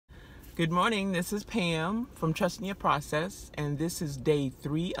Good morning, this is Pam from Trusting Your Process, and this is day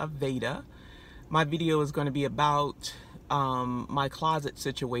 3 of Veda. My video is going to be about my closet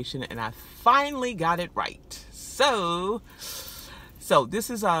situation, and I finally got it right. So this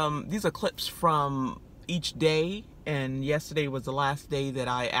is these are clips from each day, and yesterday was the last day that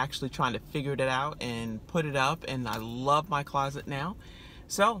I actually trying to figure it out and put it up, and I love my closet now.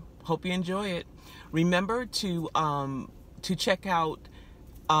 So hope you enjoy it. Remember to check out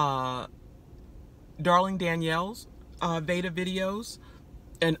Darling Danielle's Veda videos,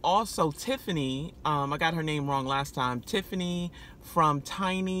 and also Tiffany. I got her name wrong last time. Tiffany from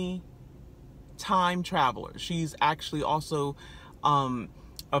Tiny Time Traveler. She's actually also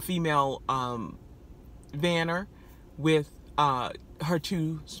a female vanner with her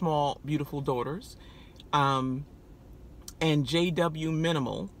 2 small beautiful daughters. And JW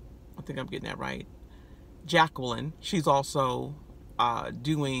Minimal, I think I'm getting that right, Jacqueline, she's also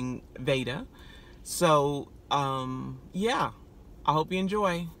doing Veda. So yeah, I hope you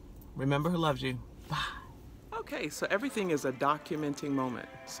enjoy. Remember who loves you. Bye. Okay, so everything is a documenting moment.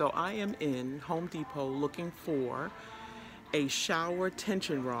 So I am in Home Depot looking for a shower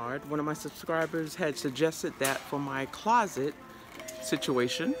tension rod. One of my subscribers had suggested that for my closet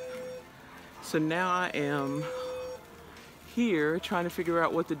situation. So now I am here trying to figure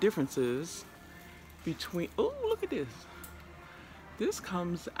out what the difference is between, oh, look at this. This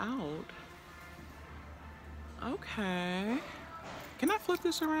comes out. Okay. Can I flip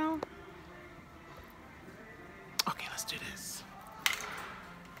this around? Okay, let's do this.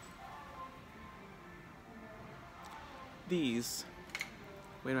 These.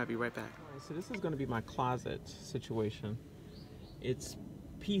 Wait, I'll be right back. All right, so this is going to be my closet situation. It's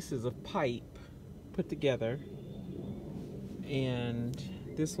pieces of pipe put together, and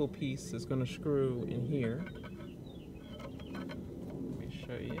this little piece is going to screw in here. Let me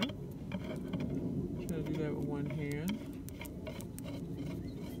show you. Try to do that with one hand.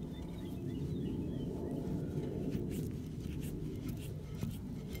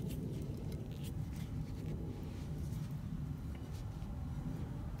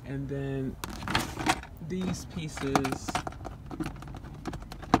 And then these pieces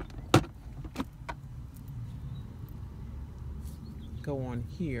go on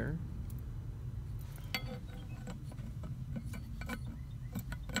here.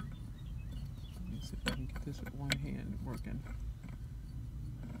 Let's see if I can get this with one hand working.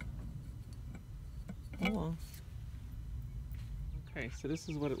 Hold on. Okay, so this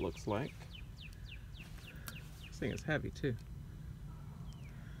is what it looks like. This thing is heavy too.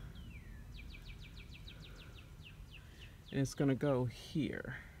 And it's gonna go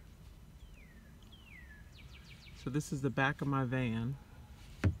here. So this is the back of my van,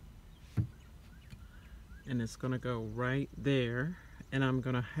 and it's gonna go right there, and I'm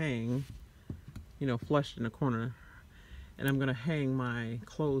gonna hang, you know, flushed in the corner, and I'm gonna hang my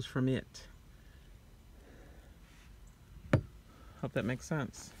clothes from it. Hope that makes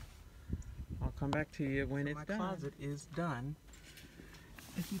sense. I'll come back to you when it's done. My closet is done.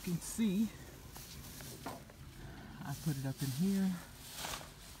 As you can see, I put it up in here,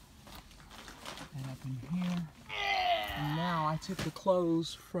 and up in here. And now I took the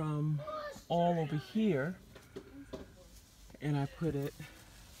clothes from all over here, and I put it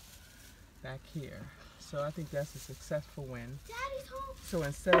back here. So I think that's a successful win. So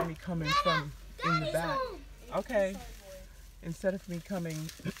instead of me coming from in the back, okay, instead of me coming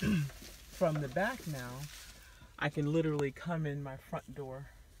from the back now, I can literally come in my front door,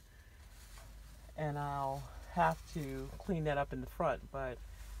 and I'll have to clean that up in the front, but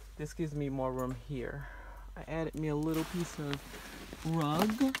this gives me more room here. I added me a little piece of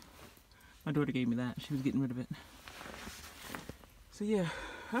rug. My daughter gave me that. She was getting rid of it. So yeah,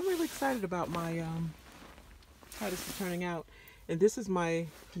 I'm really excited about my how this is turning out. And this is my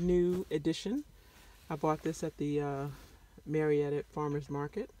new addition. I bought this at the Marietta Farmers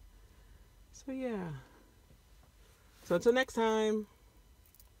Market. So yeah. So until next time,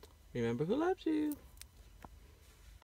 remember who loves you.